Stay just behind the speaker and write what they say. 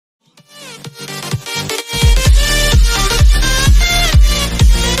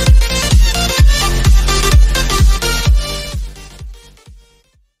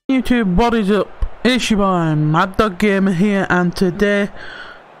YouTube, what is up? It's your boy Mad Dog Gamer here, and today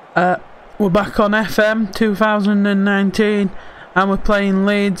we're back on FM 2019 and we're playing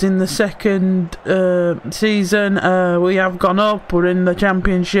Leeds in the second season. We have gone up, we're in the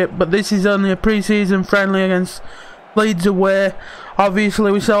championship, but this is only a pre-season friendly against Leeds away.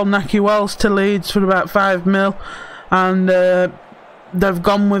 Obviously we sold Naki Wells to Leeds for about 5 mil, and they've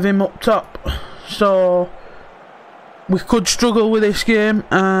gone with him up top, so we could struggle with this game,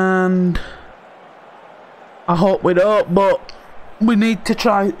 and I hope we don't, but we need to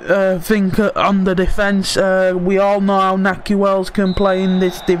try think on the defence. We all know how Naki Wells can play in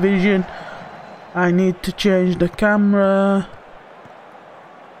this division. I need to change the camera.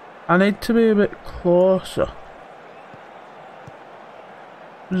 I need to be a bit closer.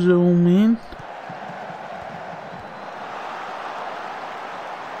 Zoom in.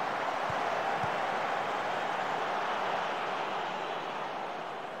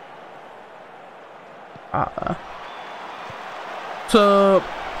 So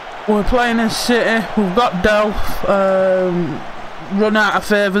we're playing in City. We've got Delph, run out of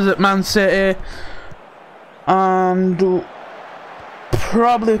favours at Man City, and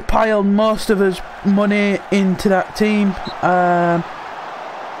probably piled most of his money into that team,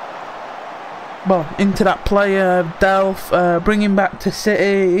 well, into that player, Delph. Bring him back to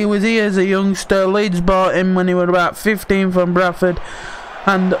City. He was here as a youngster. Leeds bought him when he was about 15 from Bradford,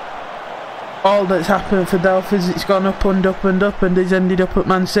 and all that's happened for Delph is it's gone up and up and up, and he's ended up at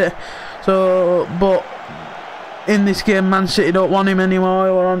Man City. So, but in this game, Man City don't want him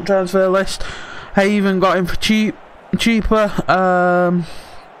anymore. We're on transfer list. I even got him for cheaper.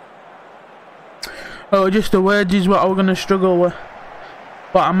 Oh, just the wages what I was gonna struggle with,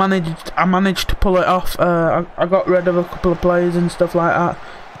 but I managed to pull it off. I got rid of a couple of players and stuff like that.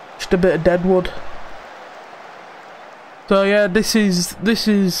 Just a bit of deadwood. So yeah, this is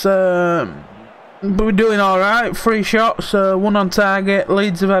we're doing alright. 3 shots, 1 on target.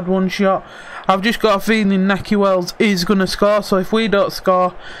 Leeds have had 1 shot. I've just got a feeling Naki Wells is going to score, so if we don't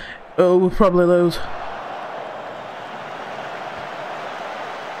score, we'll probably lose.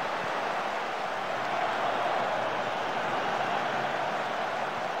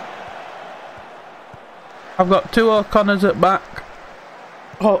 I've got 2 O'Connors at back.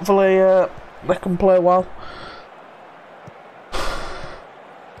 Hopefully they can play well.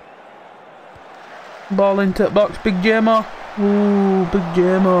 Ball into the box, Big J-Mo. Ooh, Big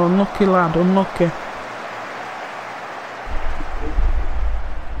J-Mo, unlucky lad, unlucky.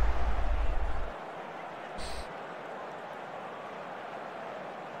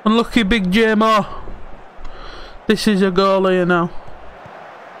 Unlucky Big J-Mo. This is a goal here now.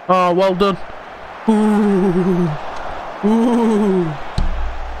 Oh, well done. Ooh. Ooh.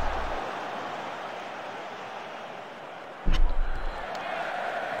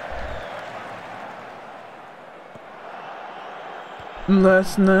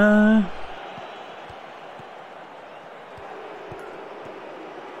 Last night.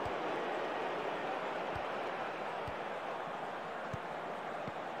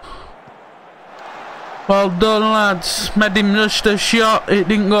 Well done, lads. Made him just a shot. It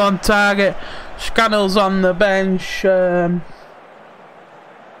didn't go on target. Scannell's on the bench. Joe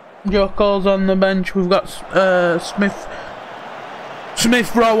Cole's on the bench. We've got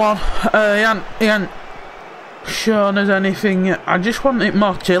Smith Rowe on. He ain't shown us anything yet. I just want it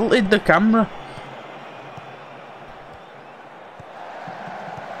more tilted, the camera.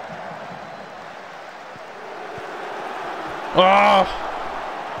 Oh,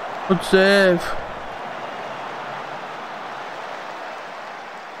 good save.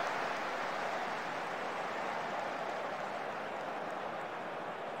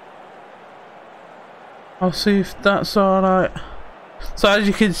 I'll see if that's alright. So as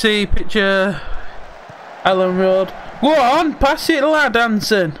you can see, picture Ellen Road. Go on, pass it, lad,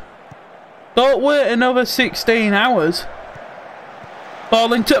 Hanson. Don't wait another 16 hours.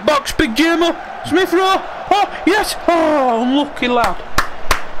 Ball into the box, Big J-Mo. Smith Rowe. Oh, yes. Oh, unlucky lad.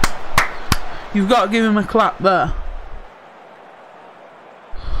 You've got to give him a clap there.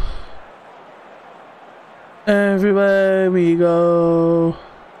 Everywhere we go.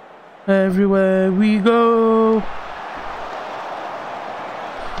 Everywhere we go.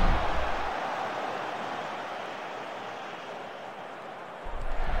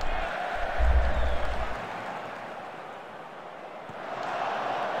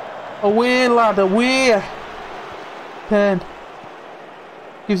 Away, lad, away. 10.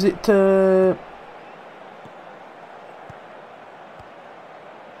 Gives it to...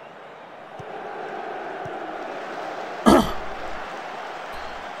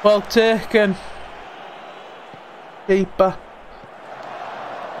 Well taken. Keeper.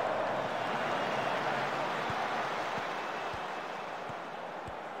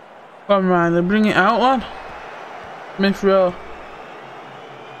 Come on, Riley, bring it out, lad. Smith Rowe.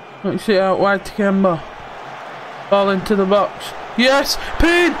 Let's see it out wide to Kemba. Ball into the box. Yes!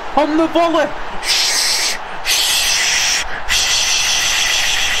 Payne! On the volley!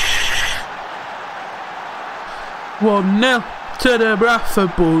 1-0 to the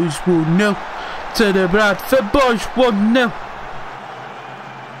Bradford boys. 1-0 to the Bradford boys. 1-0.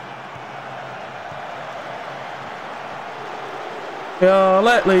 We all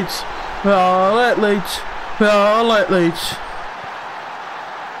let Leeds. We all let Leeds. We all let Leeds.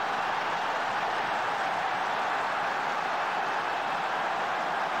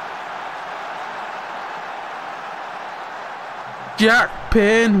 Jack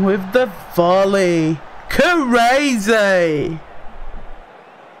Payne with the volley. Crazy.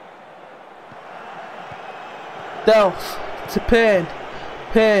 Delph to Payne.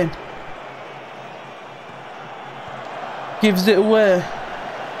 Payne gives it away.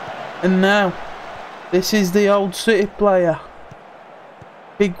 And now this is the old City player,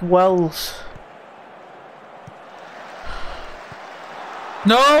 Big Wells.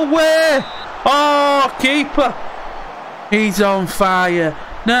 No way! Oh, keeper! He's on fire.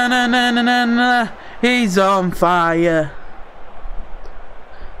 No, no, no, no, no, no. He's on fire.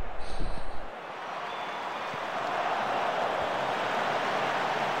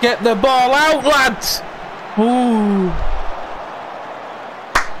 Get the ball out, lads. Ooh.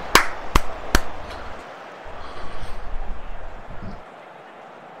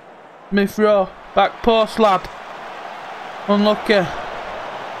 Smith Rowe, back post, lad. Unlucky.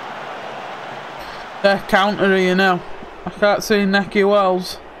 They're counter here now. I can't see Necky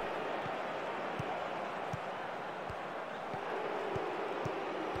Wells.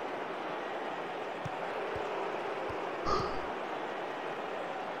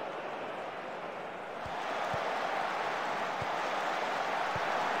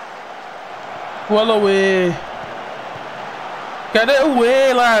 Well away. Get it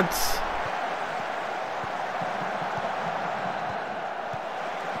away, lads.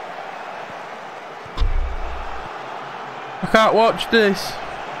 I can't watch this.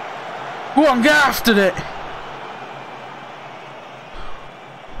 Go on, get after it.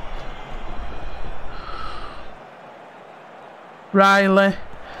 Riley.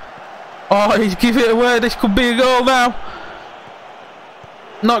 Oh, he's giving it away. This could be a goal now.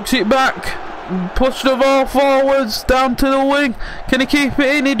 Knocks it back. Push the ball forwards, down to the wing. Can he keep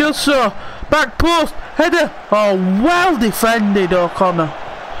it in? He does so. Back post. Header. Oh, well defended, O'Connor.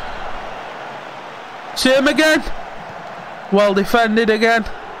 See him again. Well defended again.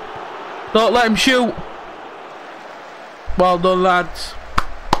 Don't let him shoot. Well done, lads.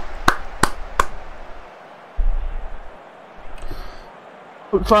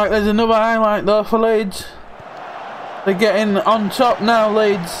 Looks like there's another highlight though for Leeds. They're getting on top now,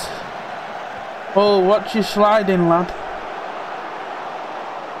 Leeds. Oh, watch your sliding, lad.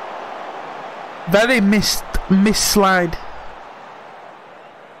 Very miss slide.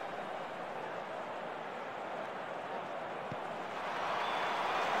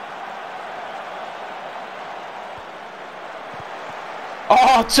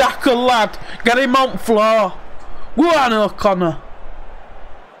 Oh, tackle, lad. Get him on floor. Go on, O'Connor.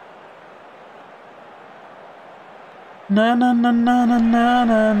 No, no, no, no, no, no,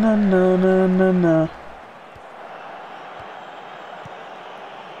 no, no, no, no, no, no.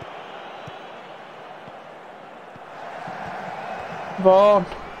 Vaughan.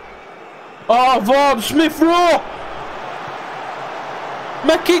 Oh, Vaughan, Smith Rowe.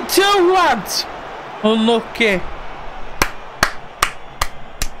 Make it 2, lads. Unlucky.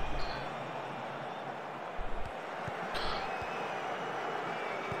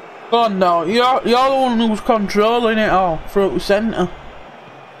 Go on now, you're the one who's controlling it all through the centre.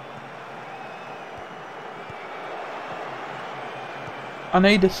 I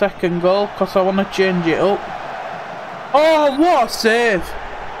need a second goal because I want to change it up. Oh, what a save!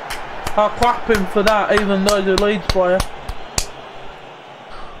 I'll clap him for that even though he's a Leeds player.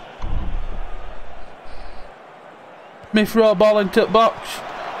 Smith Rowe ball into the box.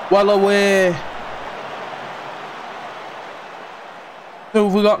 Well away. Who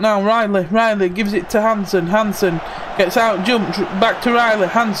have we got now? Riley. Riley gives it to Hansen. Hansen gets out, jumps back to Riley.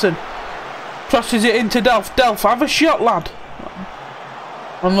 Hansen crosses it into Delph. Delph, have a shot, lad.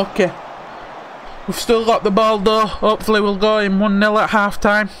 Unlucky. We've still got the ball though. Hopefully we'll go in 1-0 at half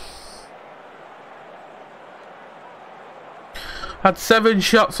time. Had 7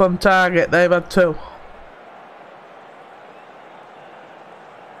 shots on target. They've had 2.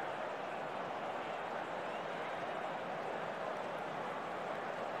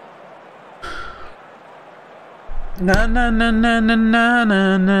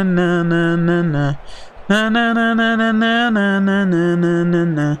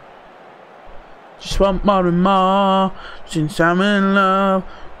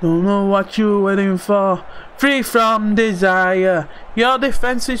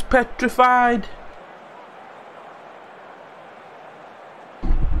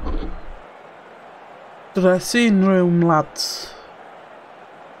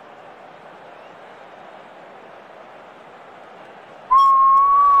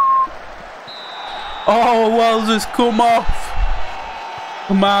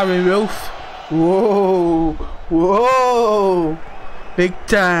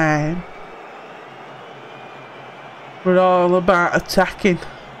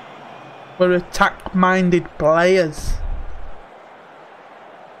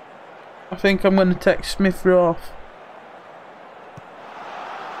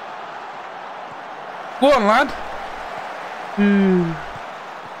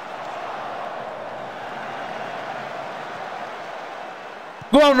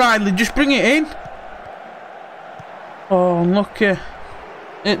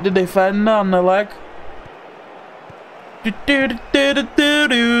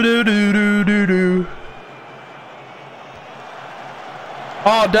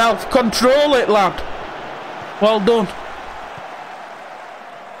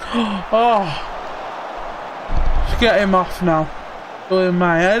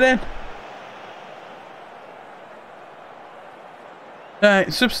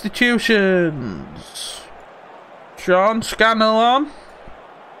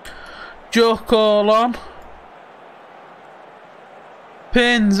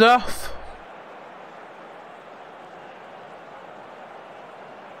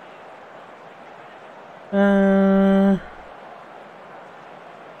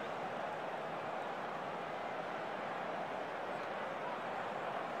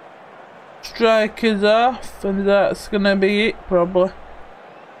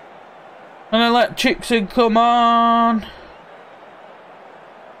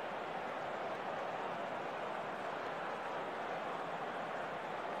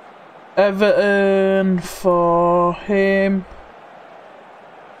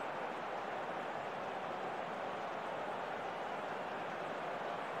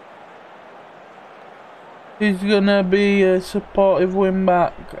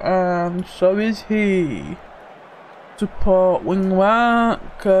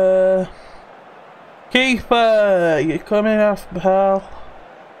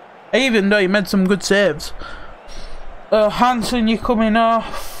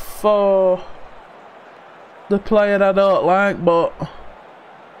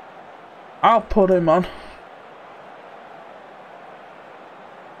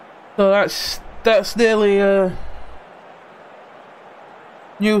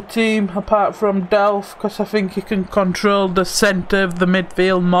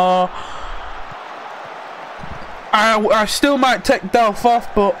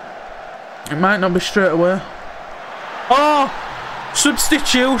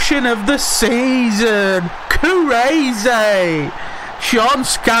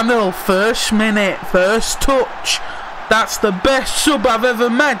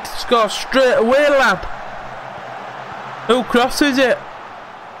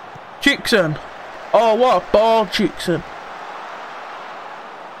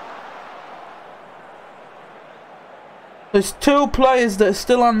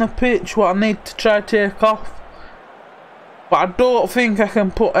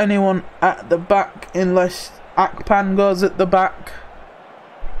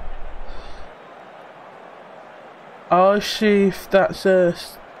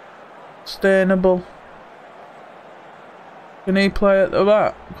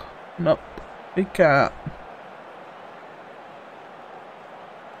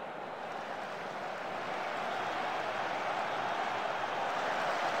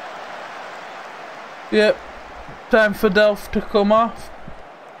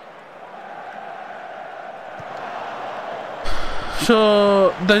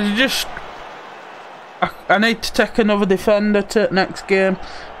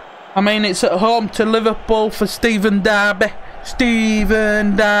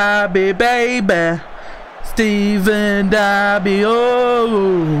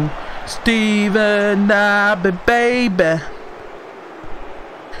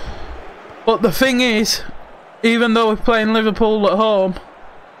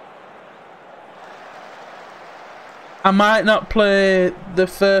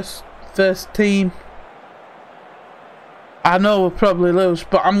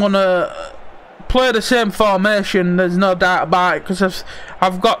 play the same formation, there's no doubt about it, because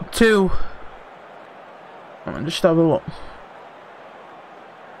I've got two. Let me just have a look.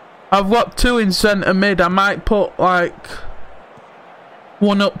 I've got two in centre mid. I might put like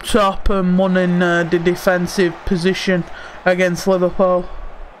one up top and one in the defensive position against Liverpool.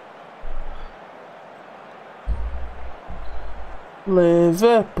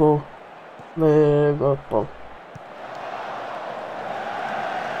 Liverpool.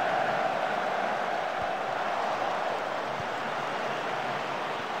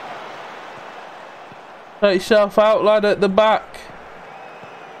 Let yourself out, lad, at the back.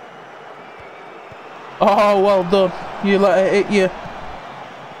 Oh, well done. You let it hit you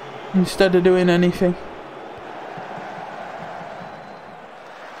instead of doing anything.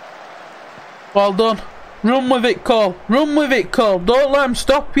 Well done. Run with it, Cole. Run with it, Cole. Don't let him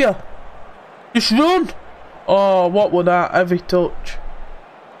stop you. Just run. Oh, what was that? Heavy touch.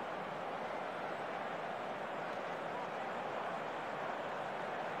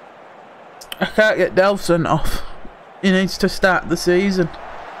 I can't get Delson off. He needs to start the season.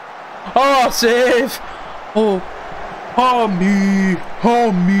 Oh, save! Oh, oh me,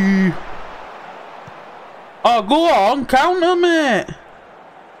 oh me. Oh, go on, counter, mate.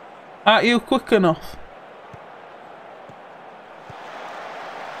 Aren't you quick enough?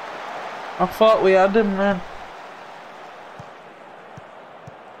 I thought we had him then.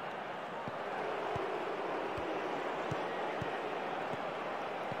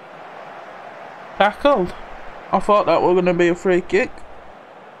 Tackled. I thought that were going to be a free kick.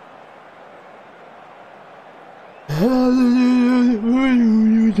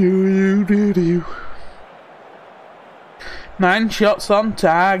 9 shots on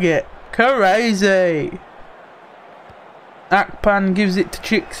target. Crazy. Akpan gives it to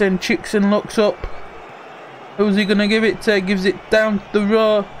Chickson. Chickson looks up. Who's he going to give it to? Gives it down the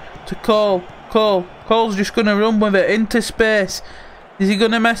row to Cole. Cole's just going to run with it into space. Is he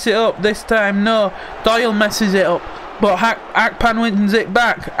going to mess it up this time? No. Doyle messes it up. But Akpan wins it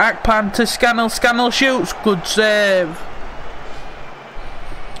back. Akpan to Scannell. Scannell shoots. Good save.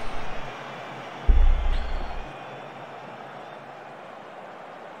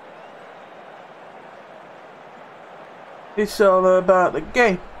 It's all about the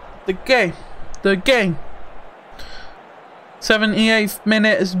game. The game. The game. 78th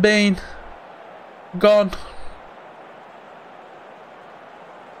minute has been gone.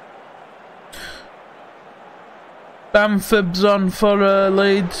 Bamford's on for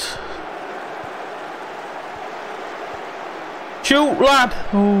Leeds. Shoot, lad!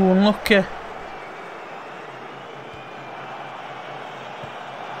 Oh, unlucky.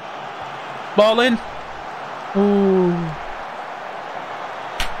 Ball in. Ooh.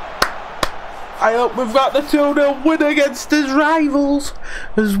 I hope we've got the 2-0 win against his rivals,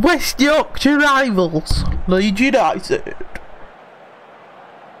 as West Yorkshire rivals, Leeds United.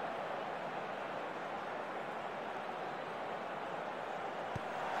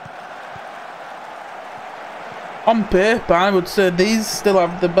 On paper, I would say these still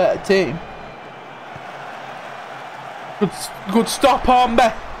have the better team. Good stop,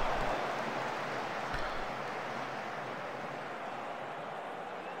 Hornby.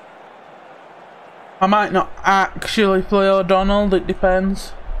 I might not actually play O'Donnell, it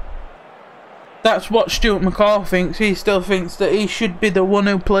depends. That's what Stuart McCall thinks. He still thinks that he should be the one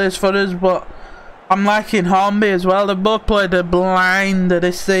who plays for us, but I'm liking Hornby as well. They both played a blinder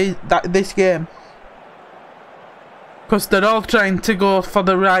this game. Because they're all trying to go for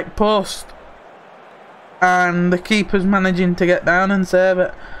the right post. And the keeper's managing to get down and save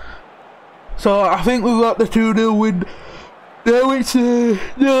it. So I think we've got the 2-0 win. Now it's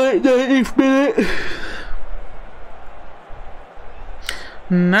 90th minute.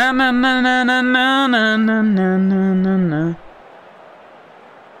 Na na na na na na na na na na na.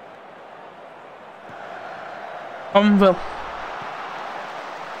 Conville.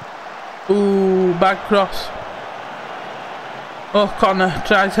 Ooh, bad cross. O'Connor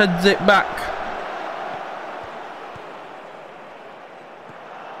tries heads it back.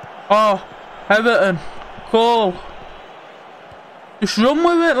 Oh, Everton. Cole. Just run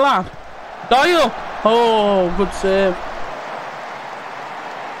with it, lad. Doyle. Oh, good save.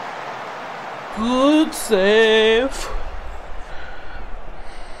 Good save.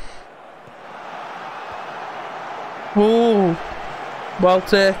 Oh, well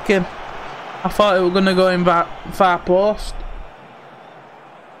taken. I thought it was going to go in far post.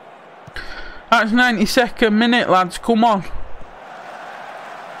 That's 92nd minute, lads. Come on.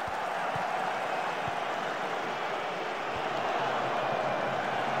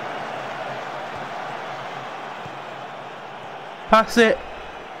 Pass it.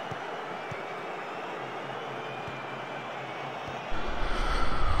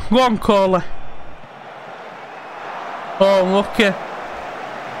 Go on, Coley. Oh, lucky.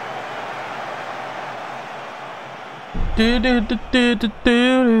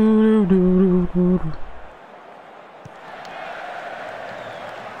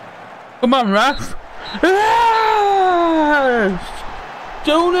 Come on, Raf. Yes!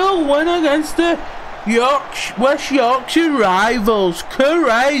 2-0 win against the West Yorkshire rivals.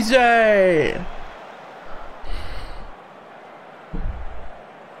 Crazy!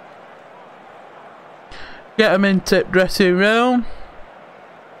 Get them in tip dressing room.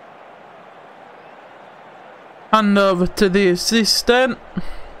 Hand over to the assistant.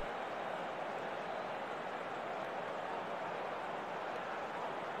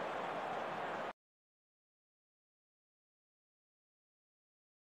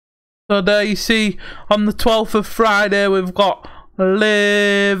 So there you see, on the 12th of Friday, we've got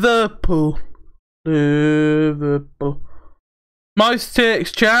Liverpool. Moyes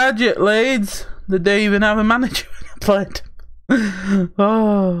takes charge at Leeds. They didn't even have a manager when I played.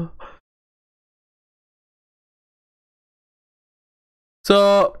 Oh.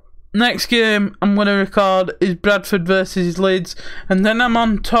 So, next game I'm going to record is Bradford versus Leeds. And then I'm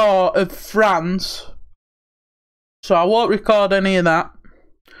on tour of France. So I won't record any of that.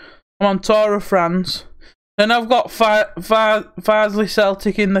 I'm on tour of France. Then I've got Farsley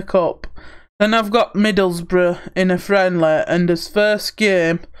Celtic in the cup. Then I've got Middlesbrough in a friendly. And his first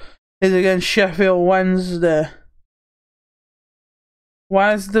game is against Sheffield Wednesday.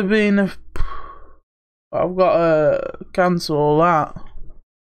 Why has there been a... I've got to cancel all that.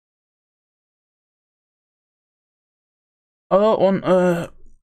 I don't want a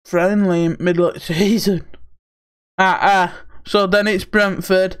friendly in middle of the season. So then it's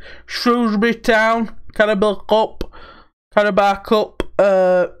Brentford, Shrewsbury Town, Carabao Cup,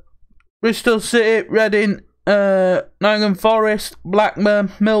 Bristol City, Reading, Nottingham Forest, Blackburn,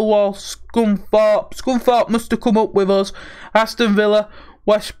 Millwall, Scunthorpe. Scunthorpe must have come up with us. Aston Villa,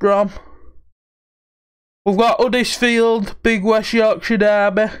 West Brom. We've got Huddersfield, big West Yorkshire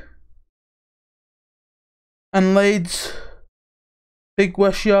derby. And Leeds, big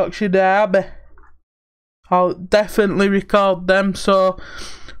West Yorkshire derby. I'll definitely record them. So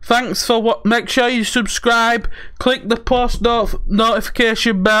thanks for what. Make sure you subscribe, click the post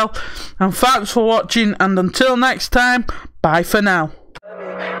notification bell, and thanks for watching. And until next time, bye for now.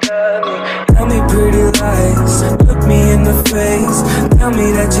 Tell me pretty lies, look me in the face, tell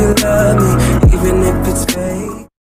me that you love me, even if it's fake.